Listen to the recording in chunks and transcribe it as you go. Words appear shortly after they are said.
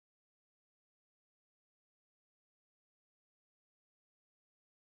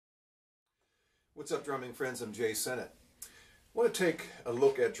What's up, drumming friends? I'm Jae Sinnett. I want to take a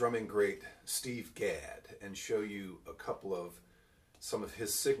look at drumming great Steve Gadd and show you a couple of some of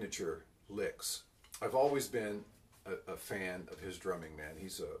his signature licks. I've always been a fan of his drumming, man.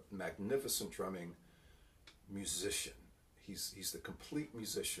 He's a magnificent drumming musician. He's the complete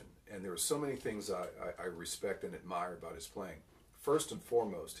musician, and there are so many things I respect and admire about his playing. First and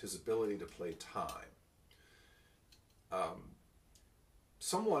foremost, his ability to play time.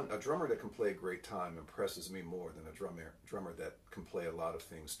 A drummer that can play great time impresses me more than a drummer that can play a lot of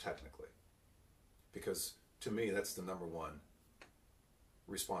things technically. Because to me, that's the number one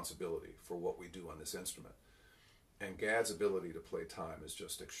responsibility for what we do on this instrument. And Gadd's ability to play time is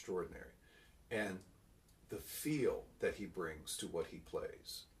just extraordinary. And the feel that he brings to what he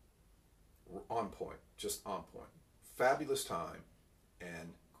plays, on point, just on point. Fabulous time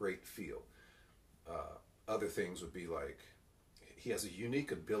and great feel. Other things would be like, he has a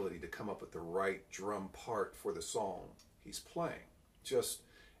unique ability to come up with the right drum part for the song he's playing.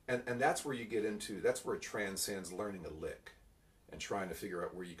 And that's where you get into, that's where it transcends learning a lick and trying to figure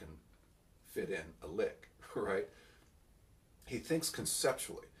out where you can fit in a lick, right? He thinks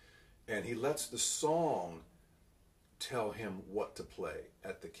conceptually, and he lets the song tell him what to play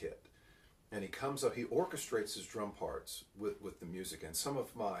at the kit. And he comes up, he orchestrates his drum parts with the music. And some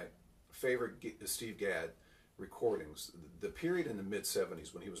of my favorite Steve Gadd recordings, the period in the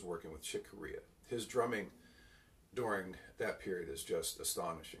mid-70s when he was working with Chick Corea, his drumming during that period is just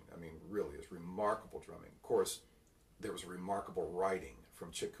astonishing. I mean, really, it's remarkable drumming. Of course, there was remarkable writing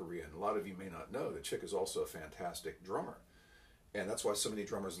from Chick Corea, and a lot of you may not know that Chick is also a fantastic drummer. And that's why so many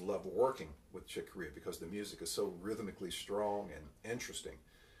drummers love working with Chick Corea, because the music is so rhythmically strong and interesting.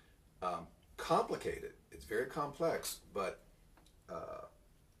 Complicated, it's very complex, but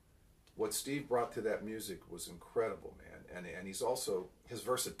what Steve brought to that music was incredible, man. And he's also, his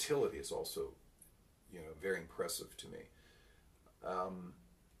versatility is also, very impressive to me.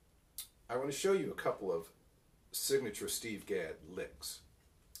 I want to show you a couple of signature Steve Gadd licks.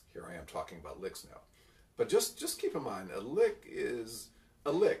 Here I am talking about licks now. But just keep in mind, a lick is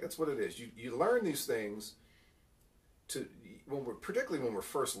a lick. That's what it is. You learn these things particularly when we're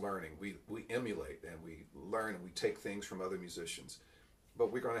first learning, we emulate and we learn and we take things from other musicians.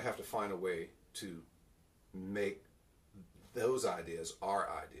 But we're going to have to find a way to make those ideas our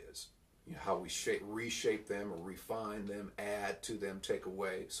ideas. How we reshape them or refine them, add to them, take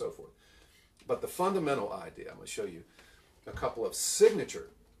away, so forth. But the fundamental idea, I'm going to show you a couple of signature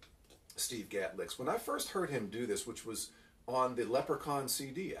Steve Gadd licks. When I first heard him do this, which was on the Leprechaun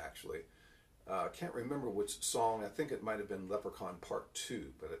CD, actually, I can't remember which song. I think it might have been Leprechaun Part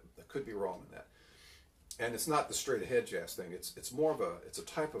 2, but I could be wrong in that. And it's not the straight ahead jazz thing. It's more of it's a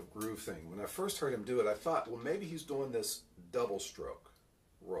type of groove thing. When I first heard him do it, I thought, well, maybe he's doing this double stroke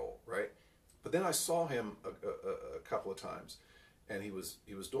roll, right? But then I saw him a couple of times, and he was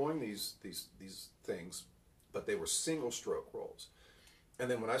doing these things, but they were single stroke rolls. And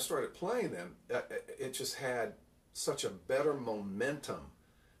then when I started playing them, it just had such a better momentum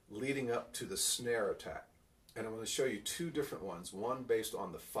leading up to the snare attack. And I'm going to show you two different ones, one based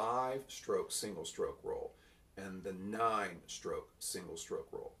on the 5-stroke single stroke roll and the 9-stroke single stroke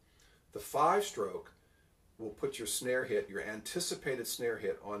roll. The 5-stroke will put your snare hit, your anticipated snare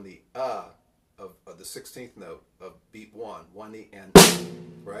hit, on the of the 16th note of beat 1, 1E and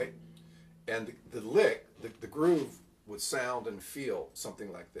right? And the lick, the groove would sound and feel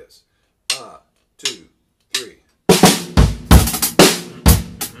something like this. 2, 3.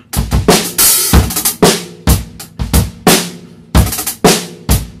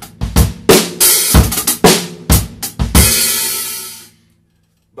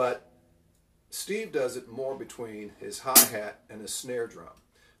 But Steve does it more between his hi-hat and his snare drum.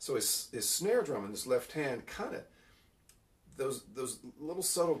 So his snare drum in his left hand kind of, those little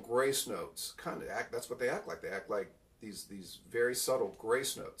subtle grace notes kind of act, that's what they act like. They act like these very subtle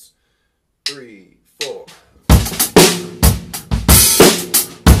grace notes. 3, 4.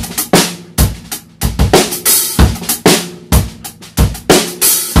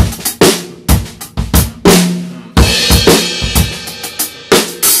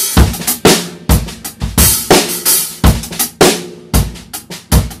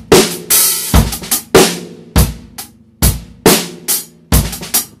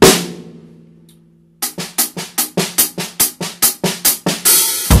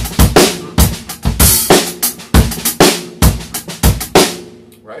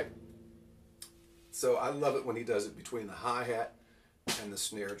 Right? So I love it when he does it between the hi-hat and the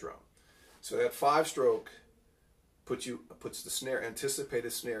snare drum. So that 5-stroke puts the snare,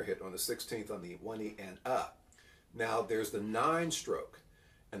 anticipated snare hit on the 16th on the 1E and up. Now there's the 9-stroke,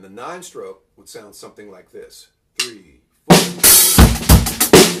 And the 9-stroke would sound something like this. 3, 4.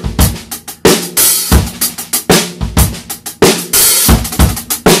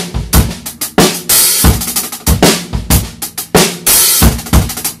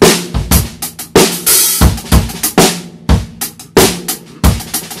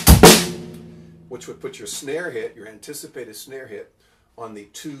 Which would put your snare hit, your anticipated snare hit, on the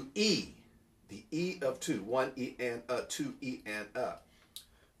 2E, the E of 2, 1 E and a, 2 E and a.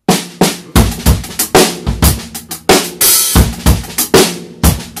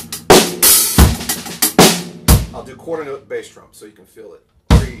 I'll do quarter note bass drum so you can feel it.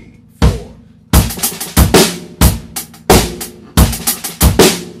 3, 4.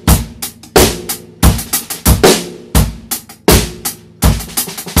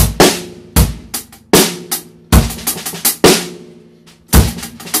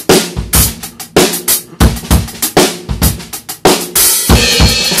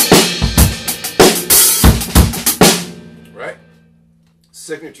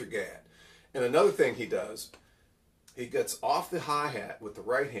 Signature Gadd. And another thing he does, he gets off the hi-hat with the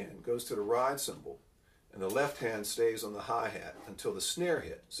right hand, goes to the ride cymbal, and the left hand stays on the hi-hat until the snare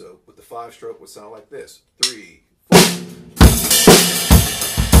hit. So with the 5-stroke would sound like this. 3, 4.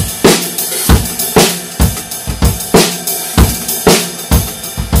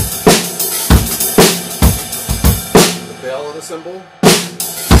 The bell of the cymbal.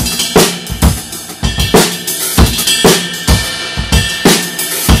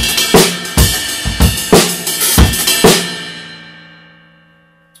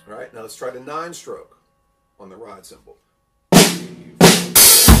 Right, now let's try the 9-stroke on the ride cymbal.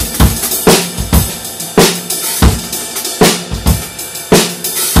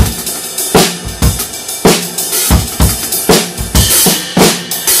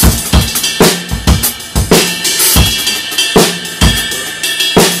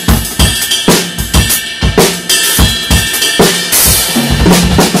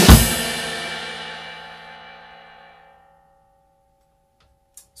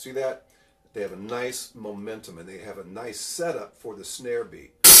 See that? They have a nice momentum and they have a nice setup for the snare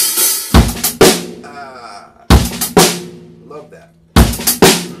beat. Ah, love that.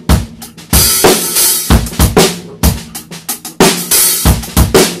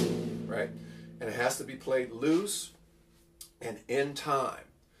 Right? And it has to be played loose and in time.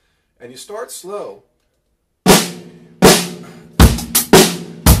 And you start slow.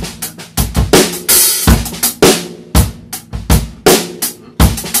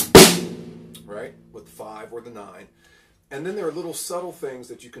 Right, with the 5 or the 9. And then there are little subtle things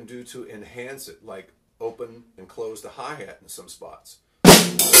that you can do to enhance it, like open and close the hi-hat in some spots.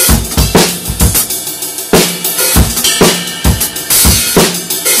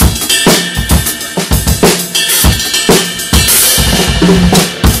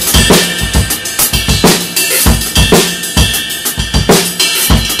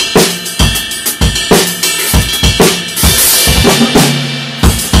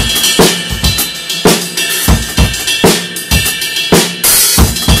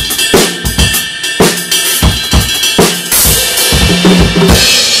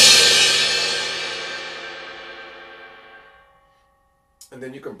 And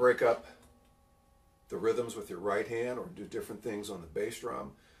then you can break up the rhythms with your right hand or do different things on the bass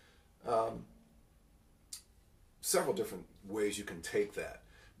drum. Several different ways you can take that.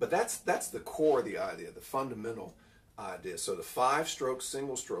 But that's the core of the idea, the fundamental idea. So the 5-stroke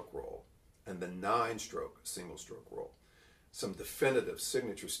single stroke roll and the 9-stroke single stroke roll. Some definitive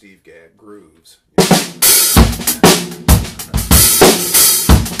signature Steve Gadd grooves.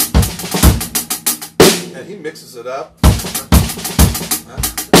 And he mixes it up.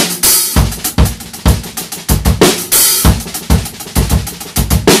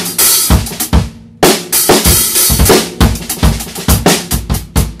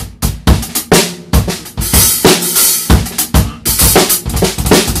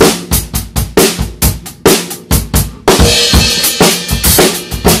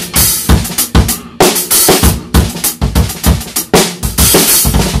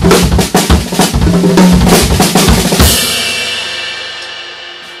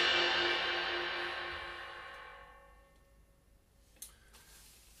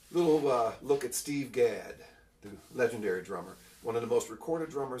 Little look at Steve Gadd, the legendary drummer, one of the most recorded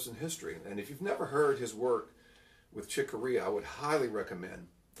drummers in history. And if you've never heard his work with Chick Corea, I would highly recommend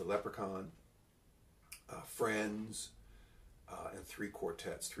The Leprechaun, Friends, and 3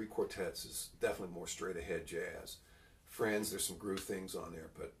 Quartets. 3 Quartets is definitely more straight ahead jazz. Friends, there's some groove things on there,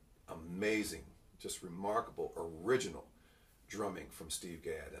 but amazing, just remarkable, original drumming from Steve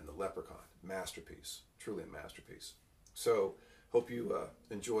Gadd. And The Leprechaun, masterpiece, truly a masterpiece. So Hope you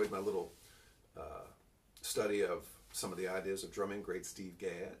enjoyed my little study of some of the ideas of drumming. Great Steve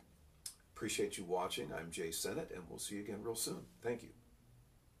Gadd. Appreciate you watching. I'm Jae Sinnett, and we'll see you again real soon. Thank you.